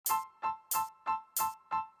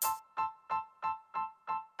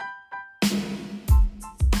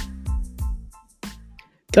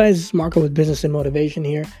Guys, it's Marco with Business and Motivation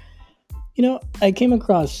here. I came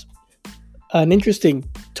across an interesting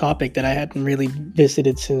topic that I hadn't really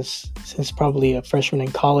visited since probably a freshman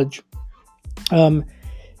in college. Um,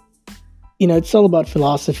 it's all about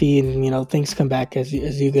philosophy, and things come back as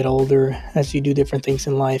you get older, as you do different things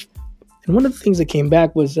in life. And one of the things that came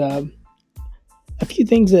back was a few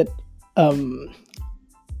things that um,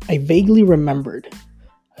 I vaguely remembered.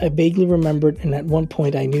 And at one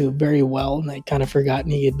point I knew very well, and I kind of forgot,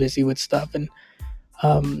 and you get busy with stuff, and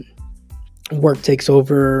um, work takes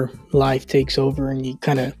over, life takes over, and you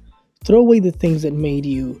kind of throw away the things that made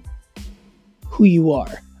you who you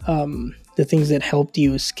are, the things that helped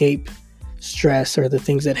you escape stress, or the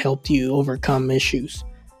things that helped you overcome issues.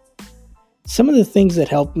 Some of the things that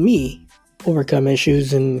helped me overcome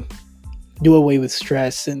issues and do away with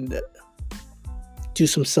stress and do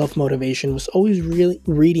some self-motivation was always really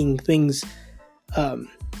reading things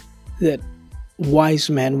that wise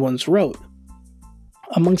man once wrote.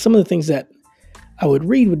 Among some of the things that I would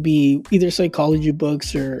read would be either psychology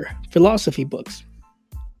books or philosophy books.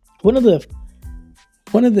 One of the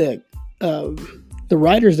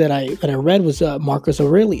writers that I read was Marcus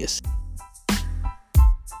Aurelius.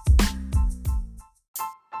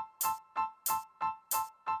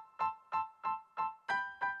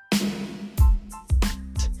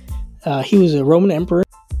 He was a Roman emperor.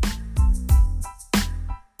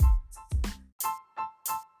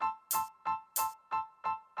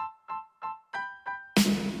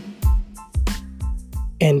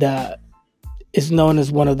 And is known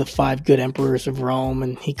as one of the five good emperors of Rome,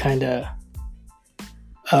 and he kind of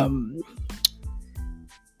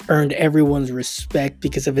earned everyone's respect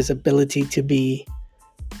because of his ability to be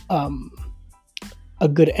a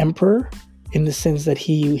good emperor, in the sense that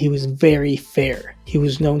he was very fair. He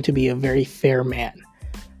was known to be a very fair man.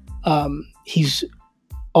 He's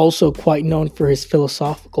also quite known for his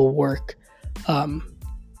philosophical work,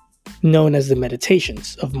 known as the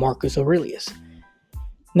Meditations of Marcus Aurelius.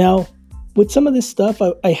 Now, with some of this stuff,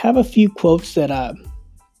 I have a few quotes that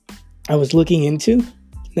I was looking into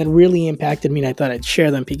that really impacted me, and I thought I'd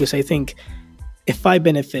share them because I think if I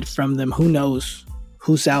benefit from them, who knows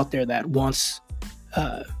who's out there that wants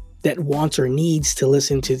or needs to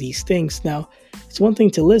listen to these things. Now, it's one thing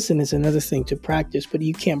to listen, it's another thing to practice, but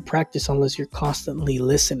you can't practice unless you're constantly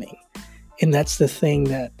listening. And that's the thing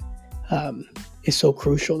that is so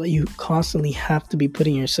crucial, that you constantly have to be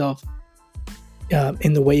putting yourself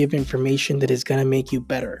in the way of information that is going to make you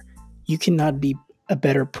better. You cannot be a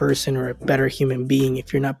better person or a better human being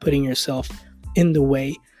if you're not putting yourself in the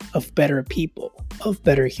way of better people, of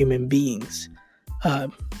better human beings.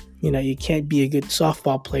 You can't be a good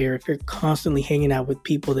softball player if you're constantly hanging out with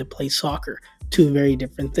people that play soccer. Two very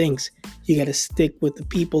different things. You got to stick with the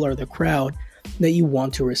people or the crowd that you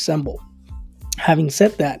want to resemble. Having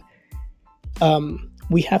said that,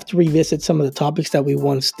 we have to revisit some of the topics that we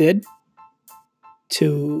once did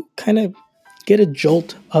to kind of get a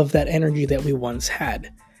jolt of that energy that we once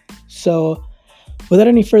had. So without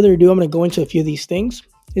any further ado, I'm going to go into a few of these things.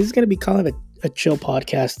 This is going to be kind of a chill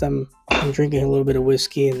podcast. I'm drinking a little bit of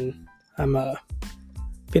whiskey, and I'm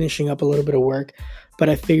finishing up a little bit of work, but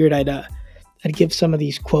I figured I'd give some of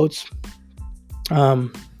these quotes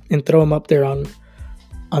and throw them up there on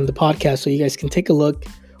the podcast so you guys can take a look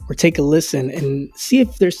or take a listen and see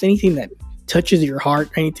if there's anything that touches your heart,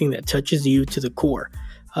 anything that touches you to the core,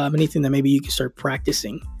 anything that maybe you can start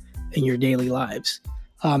practicing in your daily lives.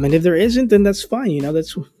 And if there isn't, then that's fine.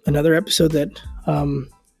 That's another episode that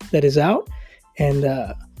is out, and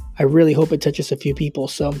I really hope it touches a few people.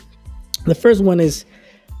 So the first one is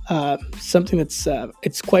something that's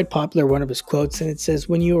it's quite popular, one of his quotes, and it says,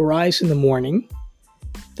 "When you arise in the morning,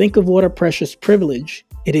 think of what a precious privilege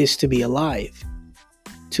it is to be alive,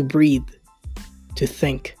 to breathe, to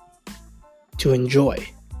think, to enjoy,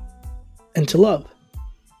 and to love."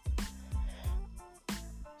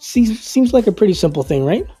 Seems like a pretty simple thing,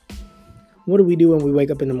 right? What do we do when we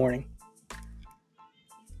wake up in the morning?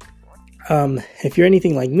 If you're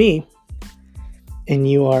anything like me, and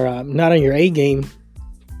you are not on your A game,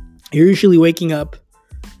 you're usually waking up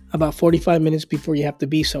about 45 minutes before you have to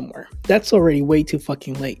be somewhere. That's already way too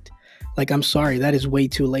fucking late. Like, I'm sorry, that is way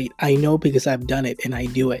too late. I know, because I've done it and I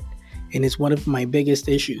do it. And it's one of my biggest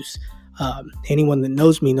issues. Anyone that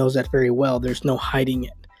knows me knows that very well. There's no hiding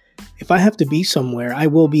it. If I have to be somewhere, I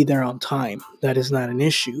will be there on time. That is not an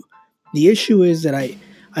issue. The issue is that I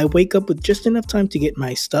wake up with just enough time to get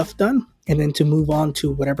my stuff done, and then to move on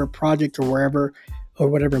to whatever project or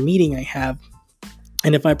whatever meeting I have.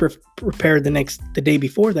 And if I prepare the day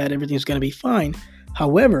before that, everything's going to be fine.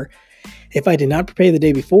 However, if I did not prepare the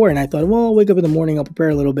day before and I thought, well, I'll wake up in the morning, I'll prepare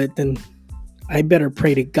a little bit, then I better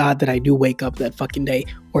pray to God that I do wake up that fucking day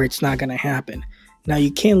or it's not going to happen. Now,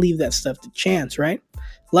 you can't leave that stuff to chance, right?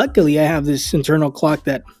 Luckily, I have this internal clock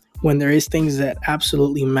that when there is things that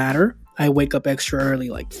absolutely matter, I wake up extra early,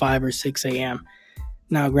 like 5 or 6 a.m.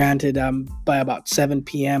 Now, granted, by about 7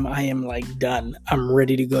 p.m., I am like done. I'm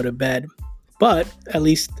ready to go to bed. But at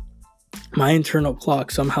least my internal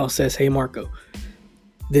clock somehow says, hey, Marco,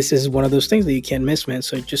 this is one of those things that you can't miss, man.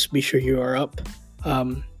 So just be sure you are up.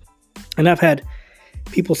 And I've had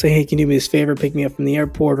people say, hey, can you do me this favor, pick me up from the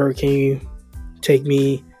airport, or can you take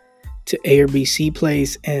me to A or B, C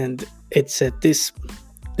place, and it's at this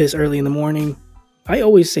early in the morning. I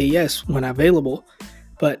always say yes when available,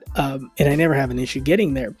 but and I never have an issue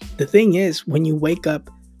getting there. The thing is, when you wake up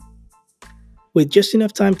with just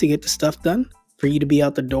enough time to get the stuff done for you to be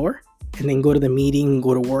out the door and then go to the meeting and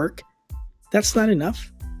go to work, that's not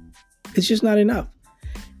enough. It's just not enough.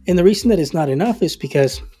 And the reason that it's not enough is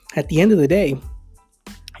because at the end of the day,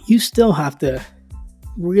 you still have to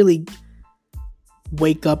really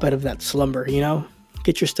wake up out of that slumber,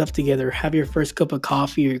 get your stuff together, have your first cup of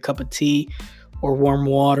coffee or your cup of tea or warm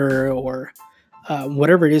water or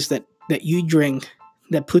whatever it is that you drink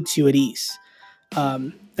that puts you at ease.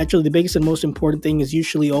 Actually, the biggest and most important thing is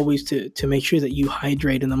usually always to make sure that you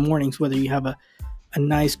hydrate in the mornings, whether you have a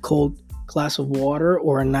nice cold glass of water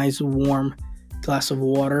or a nice warm glass of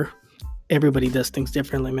water. Everybody does things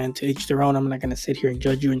differently, man. To each their own. I'm not going to sit here and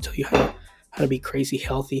judge you and tell you how to be crazy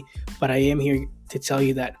healthy, but I am here to tell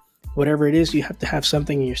you that whatever it is, you have to have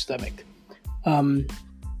something in your stomach. And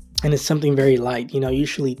it's something very light,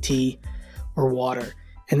 usually tea or water.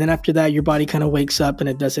 And then after that, your body kind of wakes up and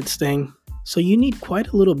it does its thing. So you need quite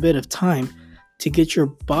a little bit of time to get your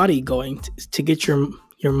body going, to get your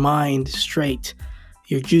mind straight,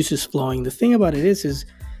 your juices flowing. The thing about it is,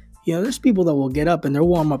 there's people that will get up and they'll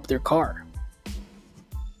warm up their car.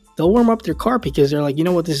 They'll warm up their car because they're like, you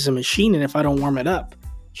know what, this is a machine, and if I don't warm it up,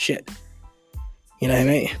 shit. You know what I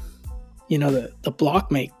mean? The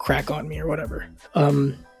block may crack on me or whatever.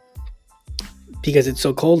 Because it's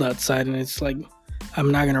so cold outside and it's like,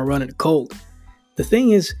 I'm not going to run it cold. The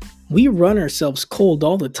thing is, we run ourselves cold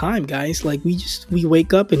all the time, guys. Like we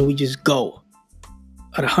wake up and we just go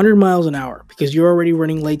at 100 miles an hour because you're already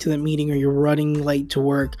running late to the meeting, or you're running late to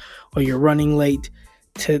work, or you're running late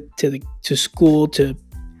to school to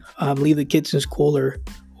leave the kids in school or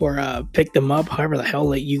pick them up, however the hell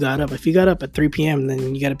late you got up. If you got up at 3 p.m.,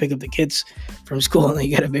 then you got to pick up the kids from school, and then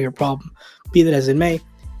you got a bigger problem. Be that as it may.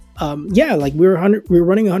 We're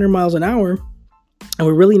running 100 miles an hour, and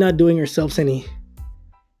we're really not doing ourselves any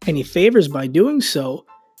favors by doing so,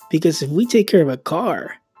 because if we take care of a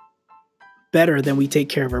car better than we take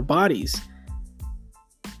care of our bodies,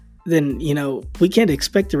 then, we can't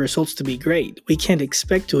expect the results to be great. We can't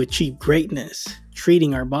expect to achieve greatness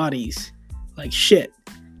treating our bodies like shit.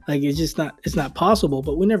 Like it's not possible,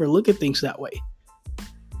 but we never look at things that way.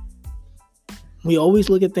 We always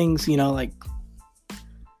look at things, like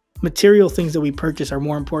material things that we purchase are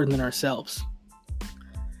more important than ourselves.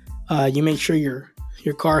 You make sure your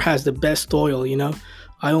car has the best oil,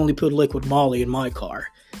 I only put liquid moly in my car,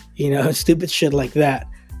 stupid shit like that.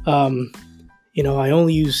 I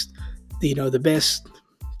only use, the best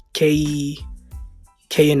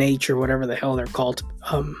K&H or whatever the hell they're called,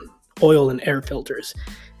 oil and air filters.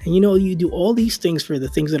 And you do all these things for the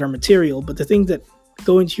things that are material, but the things that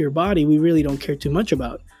go into your body, we really don't care too much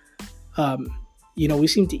about. We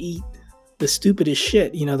seem to eat the stupidest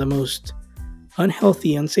shit, the most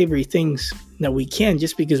unhealthy, unsavory things that we can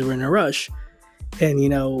just because we're in a rush. And,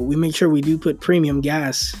 we make sure we do put premium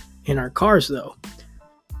gas in our cars, though.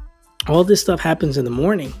 All this stuff happens in the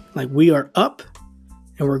morning. Like, we are up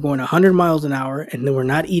and we're going 100 miles an hour, and then we're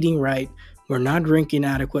not eating right. We're not drinking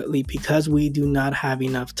adequately because we do not have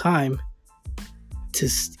enough time to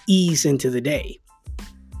ease into the day.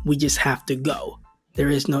 We just have to go. There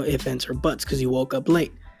is no ifs, ands, or buts because you woke up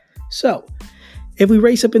late. So, if we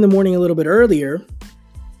race up in the morning a little bit earlier,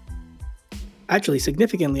 actually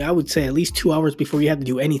significantly, I would say at least 2 hours before you have to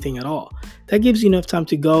do anything at all. That gives you enough time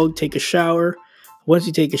to go, take a shower. Once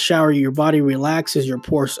you take a shower, your body relaxes, your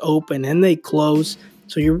pores open, and they close.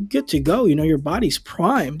 So you're good to go. Your body's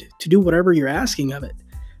primed to do whatever you're asking of it.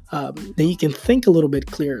 Then you can think a little bit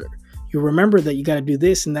clearer. You remember that you got to do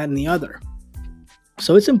this and that and the other.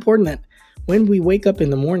 So it's important that when we wake up in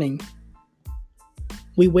the morning,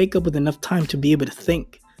 we wake up with enough time to be able to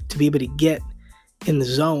think, to be able to get in the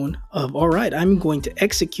zone of, all right, I'm going to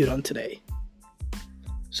execute on today.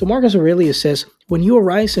 So Marcus Aurelius says, when you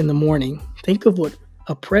arise in the morning, think of what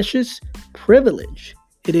a precious privilege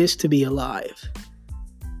it is to be alive.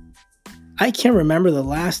 I can't remember the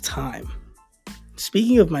last time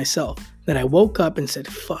speaking of myself, that I woke up and said,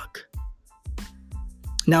 fuck.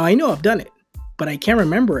 Now, I know I've done it, but I can't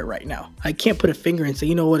remember it right now. I can't put a finger and say,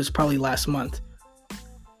 you know what, it's probably last month.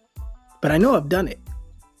 But I know I've done it.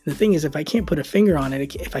 The thing is, if I can't put a finger on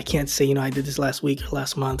it, if I can't say, I did this last week or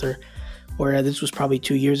last month or this was probably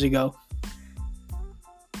 2 years ago,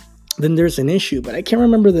 then there's an issue. But I can't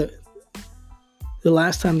remember the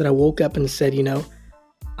last time that I woke up and said,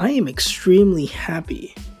 I am extremely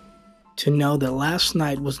happy to know that last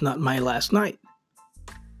night was not my last night.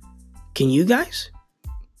 Can you guys?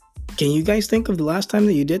 Can you guys think of the last time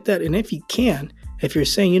that you did that? And if you can, if you're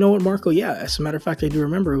saying, you know what, Marco, yeah, as a matter of fact, I do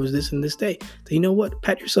remember it was this and this day. Then you know what?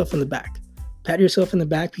 Pat yourself in the back. Pat yourself in the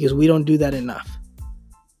back because we don't do that enough.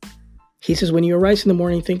 He says, when you arise in the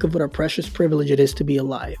morning, think of what a precious privilege it is to be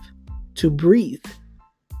alive, to breathe.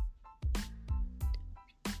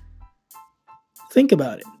 Think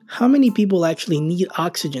about it. How many people actually need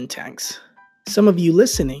oxygen tanks? Some of you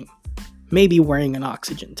listening may be wearing an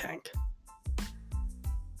oxygen tank.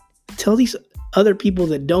 Tell these other people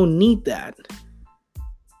that don't need that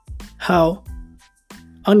how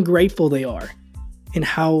ungrateful they are and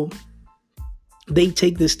how they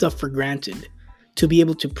take this stuff for granted to be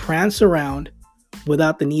able to prance around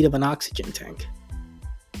without the need of an oxygen tank.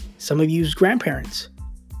 Some of you's grandparents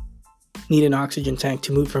need an oxygen tank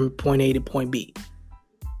to move from point A to point B.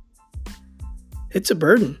 It's a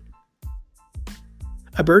burden.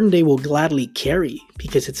 A burden they will gladly carry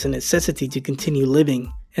because it's a necessity to continue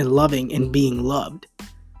living and loving and being loved.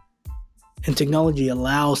 And technology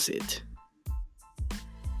allows it.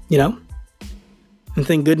 And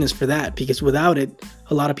thank goodness for that, because without it,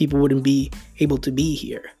 a lot of people wouldn't be able to be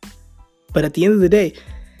here. But at the end of the day,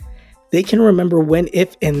 they can remember when,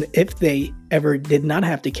 if they ever did not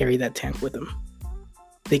have to carry that tank with them.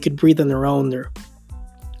 They could breathe on their own. Their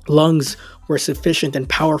lungs were sufficient and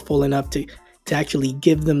powerful enough to actually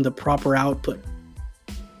give them the proper output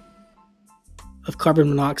of carbon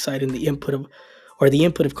monoxide and the input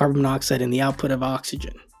of carbon monoxide and the output of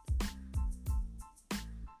oxygen.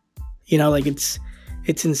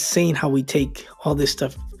 It's insane how we take all this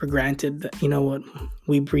stuff for granted. That, what,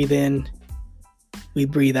 we breathe in, we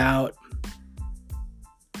breathe out.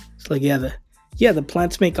 It's like, the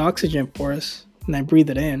plants make oxygen for us, and I breathe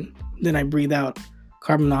it in. Then I breathe out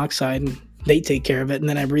carbon monoxide, and they take care of it, and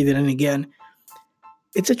then I breathe it in again.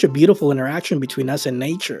 It's such a beautiful interaction between us and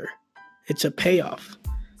nature. It's a payoff,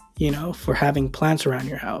 for having plants around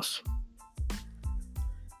your house.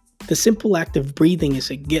 The simple act of breathing is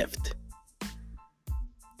a gift.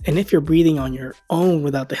 And if you're breathing on your own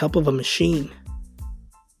without the help of a machine,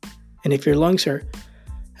 and if your lungs are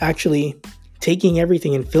actually taking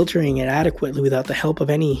everything and filtering it adequately without the help of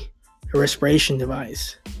any respiration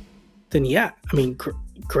device, then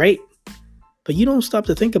great. But you don't stop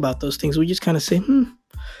to think about those things. We just kind of say,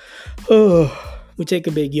 we take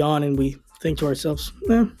a big yawn and we think to ourselves,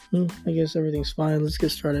 I guess everything's fine. Let's get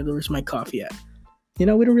started. Where's my coffee at? We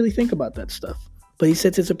don't really think about that stuff. But he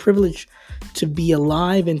says it's a privilege to be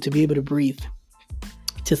alive and to be able to breathe,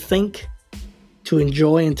 to think, to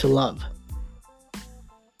enjoy, and to love.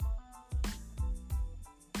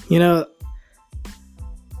 It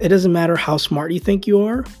doesn't matter how smart you think you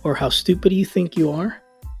are or how stupid you think you are.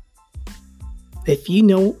 If you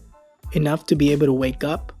know enough to be able to wake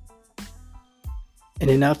up and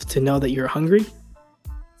enough to know that you're hungry,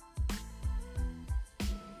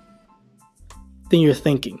 then you're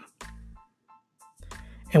thinking.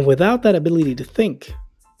 And without that ability to think,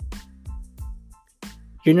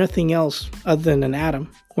 you're nothing else other than an atom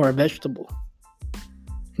or a vegetable.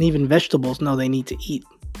 And even vegetables know they need to eat.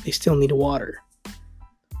 They still need water.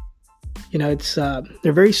 They're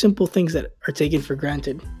very simple things that are taken for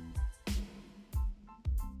granted.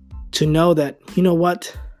 To know that,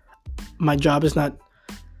 my job is not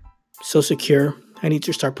so secure. I need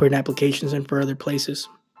to start putting applications in for other places.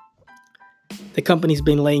 The company's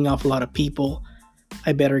been laying off a lot of people.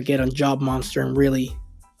 I better get on Job Monster and really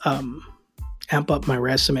amp up my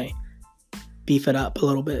resume, beef it up a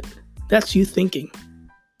little bit. That's you thinking.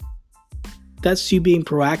 That's you being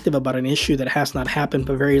proactive about an issue that has not happened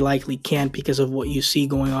but very likely can because of what you see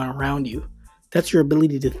going on around you. That's your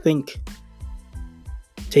ability to think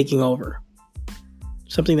taking over.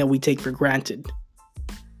 Something that we take for granted.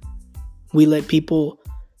 We let people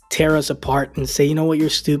tear us apart and say, you're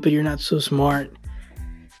stupid, you're not so smart.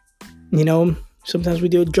 Sometimes we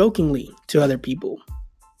do it jokingly to other people.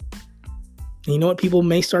 And you know what? People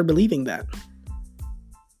may start believing that.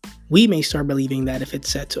 We may start believing that if it's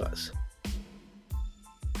said to us.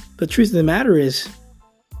 The truth of the matter is,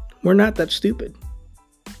 we're not that stupid.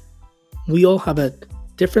 We all have a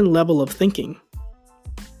different level of thinking.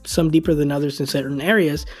 some deeper than others in certain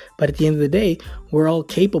areas, but at the end of the day, we're all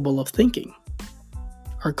capable of thinking.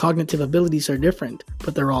 Our cognitive abilities are different,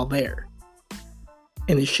 but they're all there.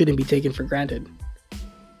 And it shouldn't be taken for granted.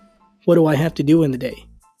 What do I have to do in the day?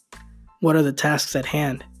 What are the tasks at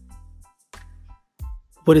hand?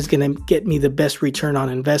 What is going to get me the best return on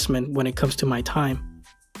investment when it comes to my time?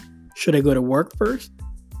 Should I go to work first?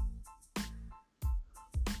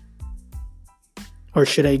 Or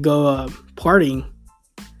should I go partying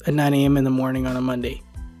at 9 a.m. in the morning on a Monday?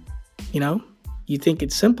 You think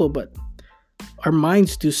it's simple, but our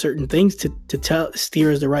minds do certain things to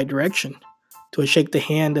steer us the right direction. Do I shake the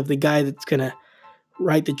hand of the guy that's going to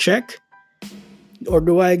write the check? Or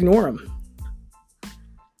do I ignore him?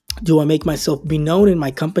 Do I make myself be known in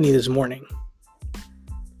my company this morning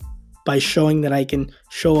by showing that I can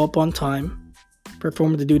show up on time,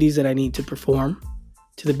 perform the duties that I need to perform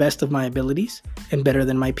to the best of my abilities and better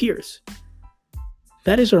than my peers?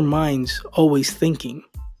 That is our minds always thinking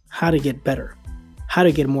how to get better, how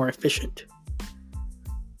to get more efficient.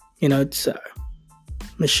 It's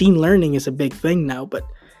machine learning is a big thing now, but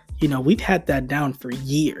we've had that down for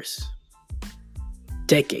years,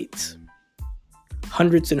 decades,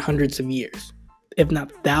 hundreds and hundreds of years, if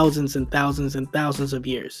not thousands and thousands and thousands of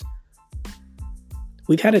years.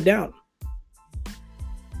 We've had it down,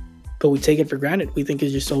 but we take it for granted. We think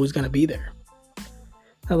it's just always going to be there.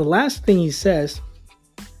 Now, the last thing he says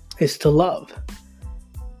is to love.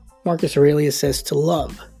 Marcus Aurelius says to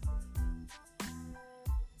love.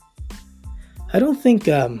 I don't think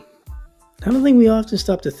we often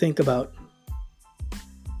stop to think about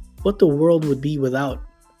what the world would be without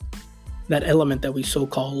that element that we so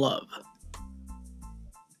call love.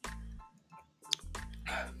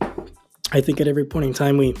 I think at every point in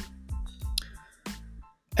time I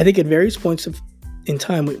think at various points in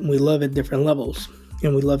time we love at different levels,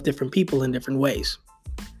 and we love different people in different ways.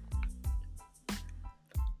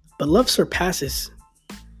 But love surpasses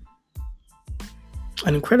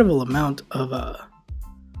an incredible amount of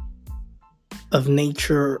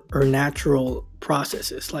nature or natural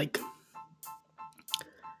processes. Like,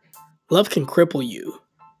 love can cripple you.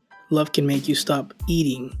 Love can make you stop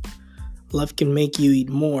eating. Love can make you eat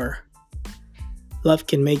more. Love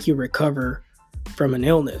can make you recover from an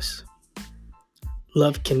illness.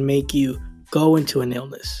 Love can make you go into an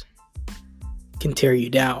illness. Can tear you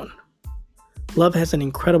down. Love has an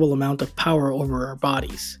incredible amount of power over our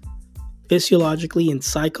bodies, physiologically and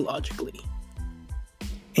psychologically.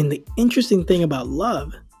 And the interesting thing about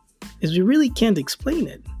love is we really can't explain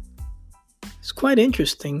it. It's quite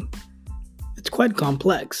interesting. It's quite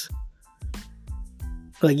complex.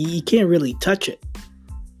 Like, you can't really touch it.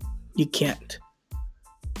 You can't.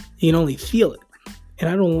 You can only feel it. And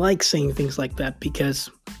I don't like saying things like that because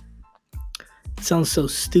it sounds so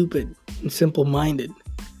stupid and simple-minded.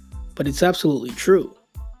 But it's absolutely true.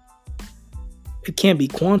 It can't be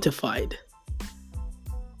quantified.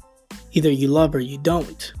 Either you love or you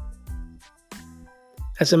don't.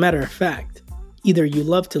 As a matter of fact, either you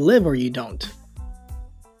love to live or you don't.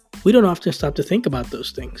 We don't often stop to think about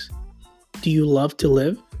those things. Do you love to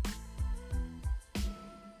live?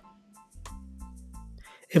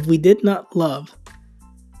 If we did not love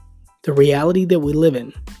the reality that we live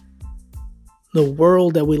in, the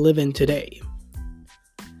world that we live in today,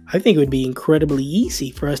 I think it would be incredibly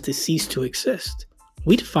easy for us to cease to exist.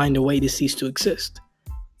 We'd find a way to cease to exist.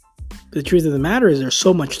 But the truth of the matter is there's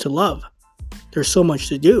so much to love. There's so much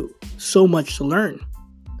to do, so much to learn.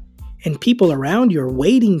 And people around you are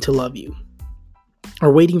waiting to love you,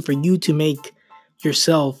 are waiting for you to make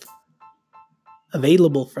yourself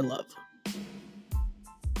available for love.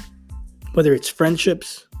 Whether it's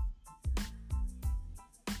friendships,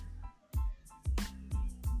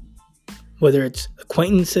 whether it's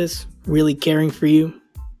acquaintances really caring for you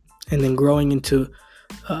and then growing into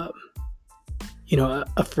a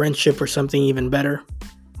friendship or something even better.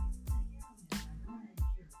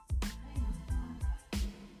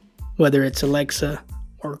 Whether it's Alexa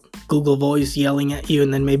or Google Voice yelling at you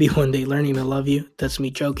and then maybe one day learning to love you. That's me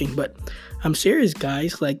joking, but I'm serious,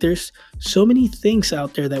 guys. Like, there's so many things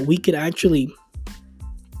out there that we could actually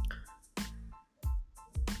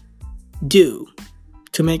do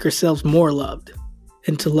to make ourselves more loved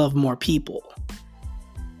and to love more people.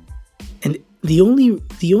 And the only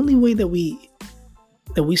way that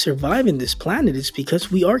we survive in this planet is because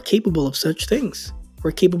we are capable of such things.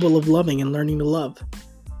 We're capable of loving and learning to love.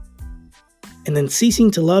 And then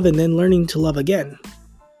ceasing to love and then learning to love again.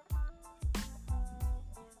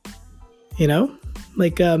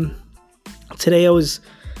 Today I was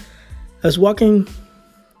walking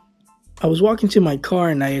to my car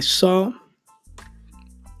and I saw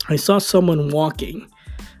someone walking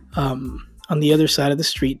on the other side of the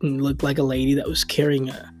street and looked like a lady that was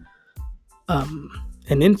carrying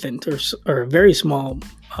an infant or a very small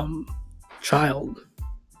child,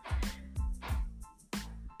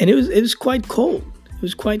 and it was quite cold. It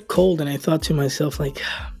was quite cold, and I thought to myself, like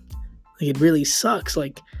it really sucks.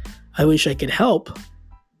 Like, I wish I could help.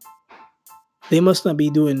 They must not be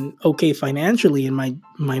doing okay financially, and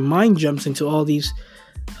my mind jumps into all these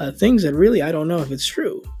things that really I don't know if it's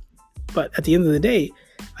true. But at the end of the day,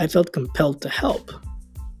 I felt compelled to help.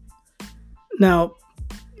 Now,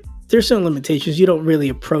 there's some limitations. You don't really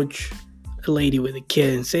approach a lady with a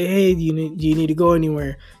kid and say, "Hey, do you need to go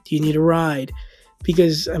anywhere? Do you need a ride?"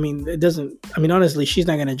 Because honestly, she's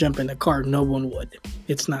not going to jump in the car. No one would.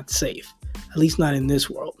 It's not safe, at least not in this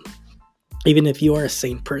world, even if you are a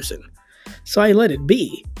sane person. So I let it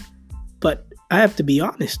be. But I have to be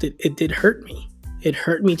honest, it did hurt me. It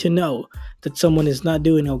hurt me to know that someone is not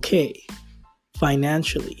doing okay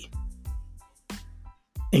financially.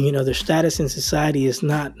 And their status in society is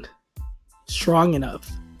not strong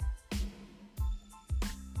enough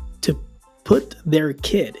to put their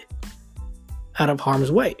kid out of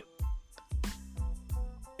harm's way.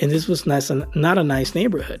 And this was not a nice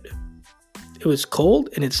neighborhood. It was cold,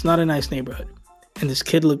 and it's not a nice neighborhood. And this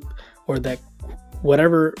kid that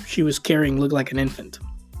whatever she was carrying looked like an infant.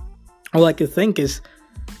 All I could think is,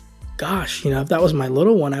 gosh, if that was my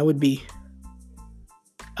little one, I would be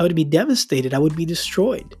devastated. I would be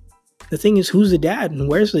destroyed. The thing is, who's the dad and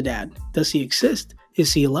where's the dad? Does he exist?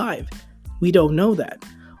 Is he alive? We don't know that.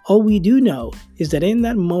 All we do know is that in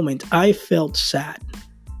that moment, I felt sad.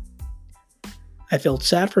 I felt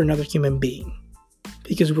sad for another human being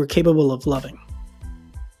because we're capable of loving.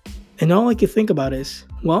 And all I could think about is,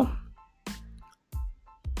 well,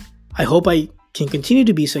 I hope I can continue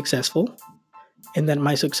to be successful and that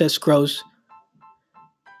my success grows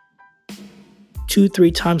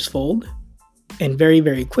 2-3 times fold and very,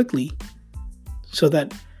 very quickly so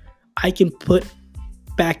that I can put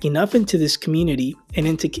back enough into this community and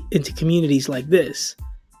into communities like this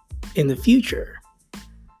in the future.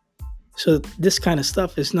 So this kind of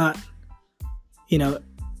stuff is not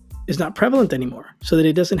prevalent anymore, so that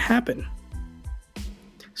it doesn't happen.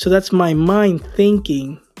 So that's my mind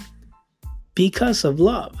thinking because of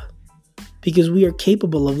love. Because we are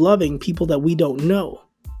capable of loving people that we don't know.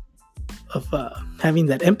 Of having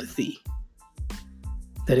that empathy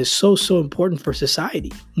that is so important for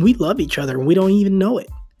society. We love each other and we don't even know it.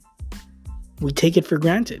 We take it for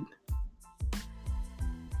granted.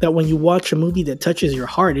 That when you watch a movie that touches your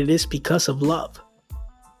heart, it is because of love.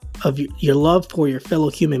 Of your love for your fellow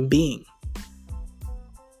human being.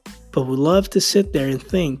 But we love to sit there and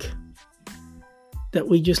think that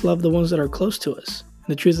we just love the ones that are close to us. And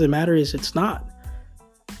the truth of the matter is it's not.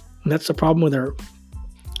 And that's the problem with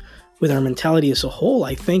our mentality as a whole,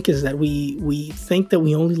 I think, is that we think that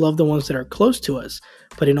we only love the ones that are close to us.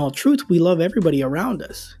 But in all truth, we love everybody around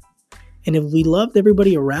us. And if we loved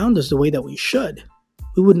everybody around us the way that we should,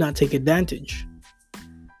 we would not take advantage.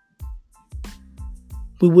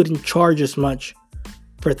 We wouldn't charge as much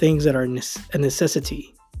for things that are a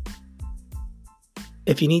necessity.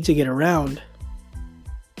 If you need to get around,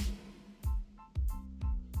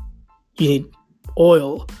 you need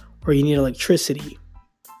oil or you need electricity.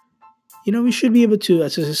 We should be able to,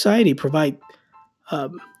 as a society, provide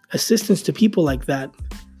assistance to people like that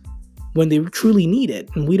when they truly need it.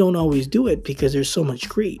 And we don't always do it because there's so much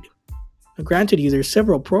greed. Now, granted, there's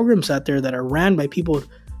several programs out there that are ran by people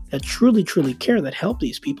that truly, truly care, that help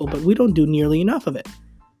these people, but we don't do nearly enough of it.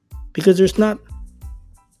 Because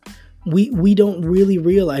we don't really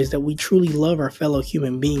realize that we truly love our fellow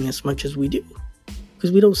human being as much as we do.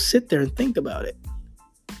 Because we don't sit there and think about it.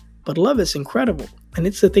 But love is incredible. And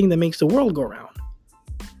it's the thing that makes the world go round.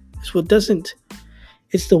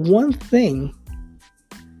 It's the one thing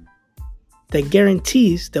that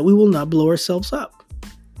guarantees that we will not blow ourselves up.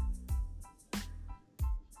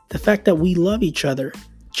 The fact that we love each other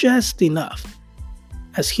just enough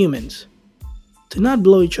as humans to not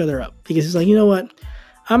blow each other up. Because it's like, you know what?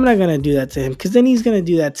 I'm not going to do that to him because then he's going to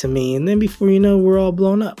do that to me. And then before you know, we're all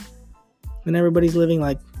blown up. And everybody's living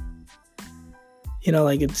like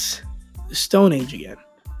it's the Stone Age again.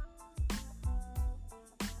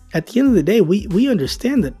 At the end of the day, we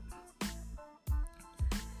understand that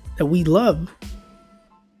we love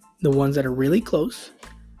the ones that are really close,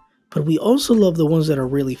 but we also love the ones that are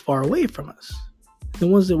really far away from us, the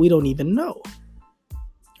ones that we don't even know.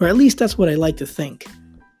 Or at least that's what I like to think.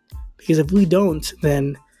 Because if we don't,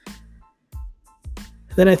 then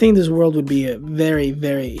I think this world would be a very,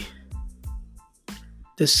 very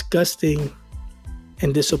disgusting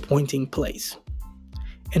and disappointing place.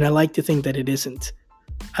 And I like to think that it isn't.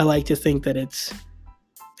 I like to think that it's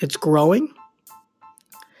growing,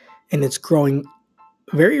 and it's growing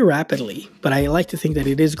very rapidly, but I like to think that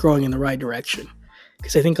it is growing in the right direction,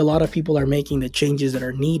 because I think a lot of people are making the changes that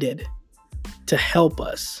are needed to help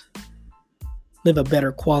us live a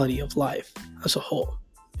better quality of life as a whole.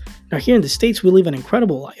 Now, here in the States, we live an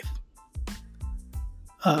incredible life.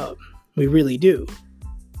 We really do.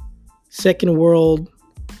 Second world,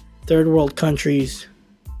 third world countries,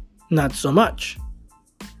 not so much.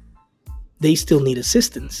 They still need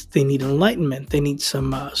assistance. They need enlightenment. They need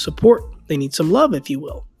some support. They need some love, if you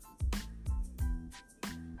will.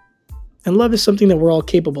 And love is something that we're all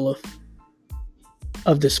capable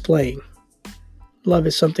of displaying. Love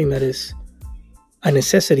is something that is a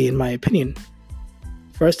necessity, in my opinion,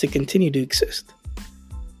 for us to continue to exist.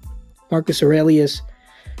 Marcus Aurelius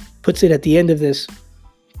puts it at the end of this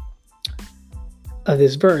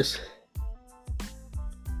verse,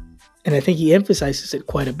 and I think he emphasizes it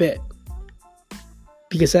quite a bit,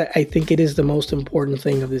 because I think it is the most important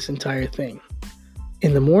thing of this entire thing.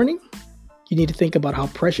 In the morning, you need to think about how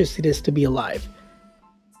precious it is to be alive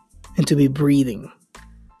and to be breathing.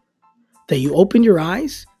 That you open your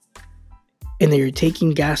eyes and that you're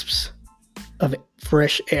taking gasps of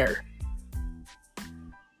fresh air.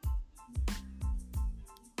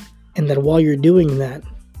 And that while you're doing that,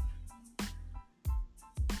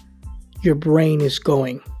 your brain is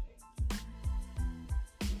going.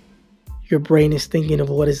 Your brain is thinking of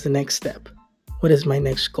what is the next step? What is my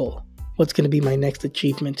next goal? What's going to be my next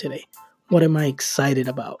achievement today? What am I excited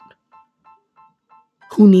about?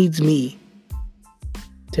 Who needs me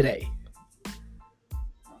today?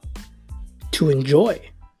 To enjoy.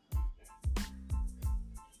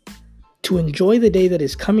 To enjoy the day that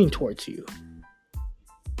is coming towards you.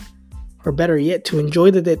 Or better yet, to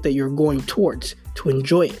enjoy the day that you're going towards. To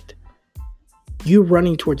enjoy it. You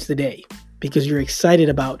running towards the day because you're excited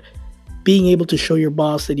about being able to show your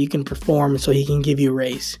boss that you can perform so he can give you a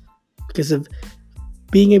raise. Because of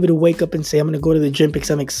being able to wake up and say, I'm going to go to the gym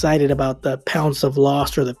because I'm excited about the pounds of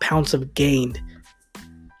lost or the pounds of gained.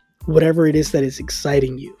 Whatever it is that is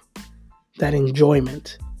exciting you. That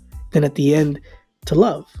enjoyment. Then at the end, to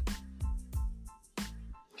love.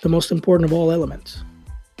 The most important of all elements.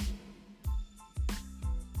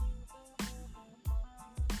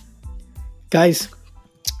 Guys,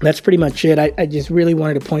 that's pretty much it. I just really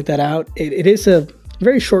wanted to point that out. It is a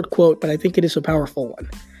very short quote, but I think it is a powerful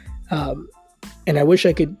one. And I wish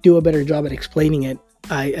I could do a better job at explaining it.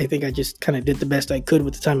 I think I just kind of did the best I could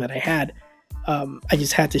with the time that I had. I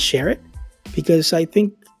just had to share it because I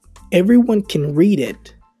think everyone can read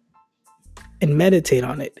it and meditate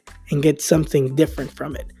on it and get something different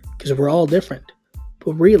from it, because we're all different.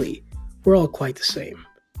 But really, we're all quite the same.